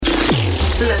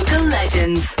Local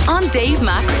legends on Dave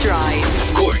Max Drive.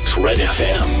 Cork's Red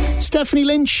FM. Stephanie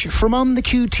Lynch from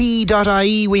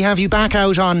OntheQT.ie. We have you back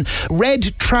out on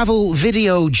Red Travel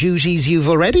video duties. You've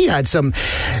already had some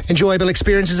enjoyable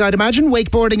experiences, I'd imagine.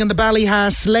 Wakeboarding on the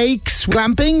Ballyhass Lakes,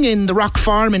 glamping in the Rock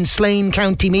Farm in Slane,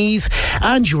 County Meath,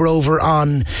 and you were over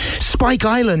on Spike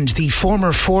Island, the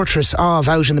former fortress of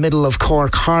out in the middle of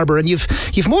Cork Harbour, and you've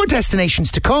more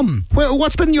destinations to come. Well,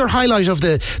 what's been your highlight of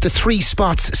the three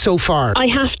spots so far? I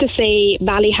have to say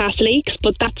Ballyhass Lakes,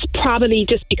 but that's probably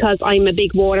just because I'm a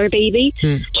big water baby.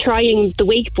 Trying the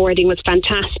wakeboarding was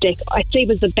fantastic. I'd say it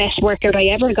was the best workout I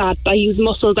ever got. I used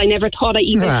muscles I never thought I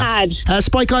even had.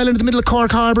 Spike Island in the middle of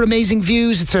Cork Harbour, amazing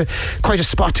views. It's quite a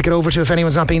spot to get over to if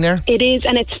anyone's not been there. It is,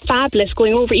 and it's fabulous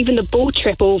going over. Even the boat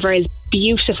trip over is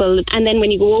beautiful. And then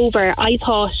when you go over, I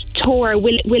thought, tour,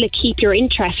 will it keep your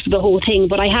interest for the whole thing?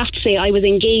 But I have to say I was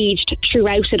engaged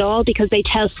throughout it all, because they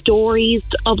tell stories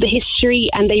of the history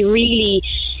and they really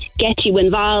get you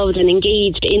involved and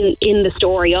engaged in the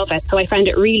story of it. So I found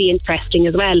it really interesting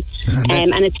as well.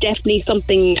 And it's definitely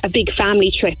something, a big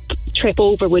family trip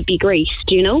over would be great,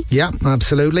 do you know? Yeah,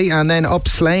 absolutely. And then up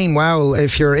Slane, wow,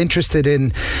 if you're interested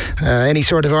in any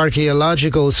sort of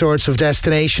archaeological sorts of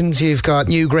destinations, you've got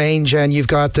Newgrange and you've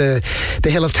got the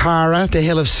Hill of Tara, the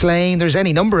Hill of Slane. There's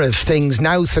any number of things,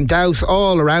 Nouth and Douth,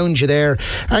 all around you there.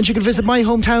 And you can visit my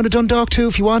hometown of Dundalk too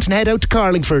if you want, and head out to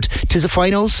Carlingford. 'Tis a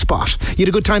fine old spot. You had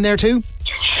a good time there too?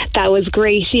 That was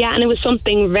great, yeah, and it was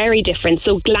something very different.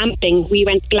 So glamping, we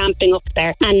went glamping up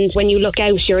there, and when you look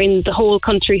out, you're in the whole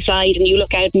countryside, and you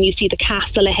look out and you see the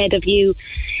castle ahead of you.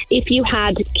 If you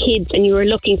had kids and you were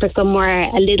looking for somewhere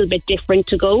a little bit different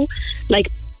to go, like,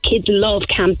 kids love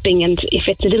camping, and if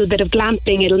it's a little bit of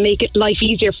glamping, it'll make life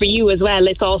easier for you as well.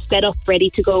 It's all set up, ready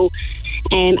to go.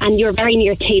 And you're very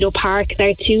near Tato Park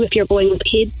there too if you're going with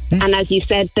kids. And as you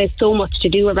said, there's so much to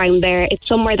do around there. It's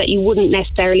somewhere that you wouldn't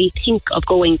necessarily think of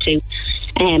going to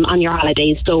on your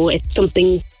holidays. So it's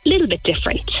something a little bit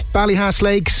different. Ballyhass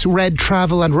Lakes, Red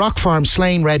Travel, and Rock Farm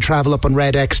Slane, Red Travel up on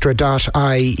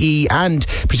redextra.ie, and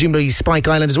presumably Spike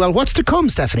Island as well. What's to come,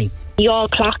 Stephanie? The All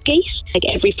Clock Gate. Like,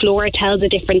 every floor tells a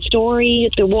different story.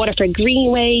 The Waterford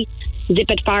Greenway,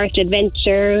 Zippet Forest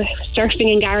Adventure,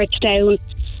 surfing in Garrettstown,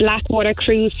 Blackwater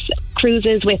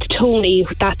cruises with Tony.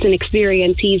 That's an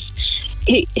experience.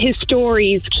 His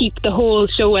stories keep the whole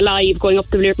show alive, going up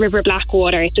the River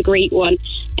Blackwater. It's a great one.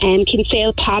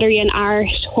 Kinsale Pottery and Art,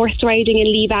 horse riding in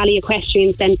Lee Valley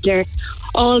Equestrian Centre,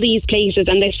 all these places,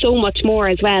 and there's so much more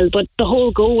as well. But the whole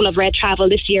goal of Red Travel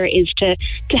this year is to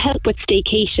help with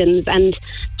staycations and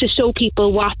to show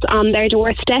people what's on their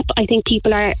doorstep. I think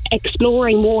people are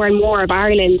exploring more and more of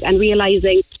Ireland and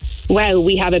realising, wow,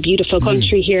 we have a beautiful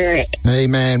country here.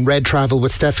 Amen. Red Travel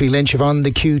with Stephanie Lynch of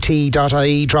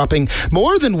OntheQT.ie, dropping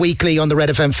more than weekly on the Red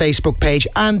FM Facebook page,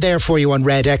 and there for you on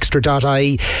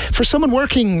redextra.ie. For someone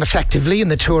working effectively in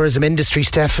the tourism industry,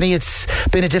 Stephanie, it's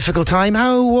been a difficult time.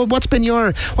 What's been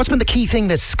the key thing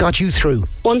that's got you through?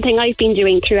 One thing I've been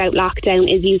doing throughout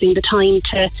lockdown is using the time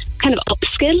to kind of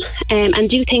upskill and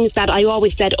do things that I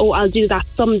always said, I'll do that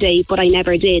someday, but I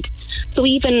never did. So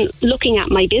even looking at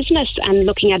my business and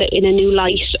looking at it in a new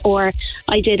light, or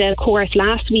I did a course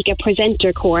last week, a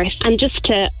presenter course, and just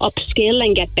to upskill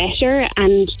and get better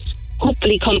and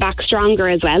hopefully come back stronger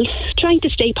as well, trying to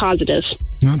stay positive.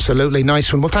 Absolutely,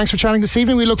 nice one. Well, thanks for chatting this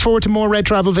evening. We look forward to more Red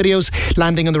Travel videos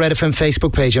landing on the Red FM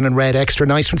Facebook page and on Red Extra.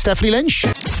 Nice one, Stephanie Lynch.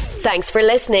 Thanks for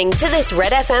listening to this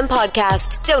Red FM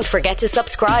podcast. Don't forget to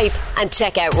subscribe and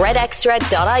check out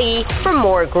redextra.ie for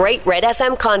more great Red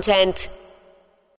FM content.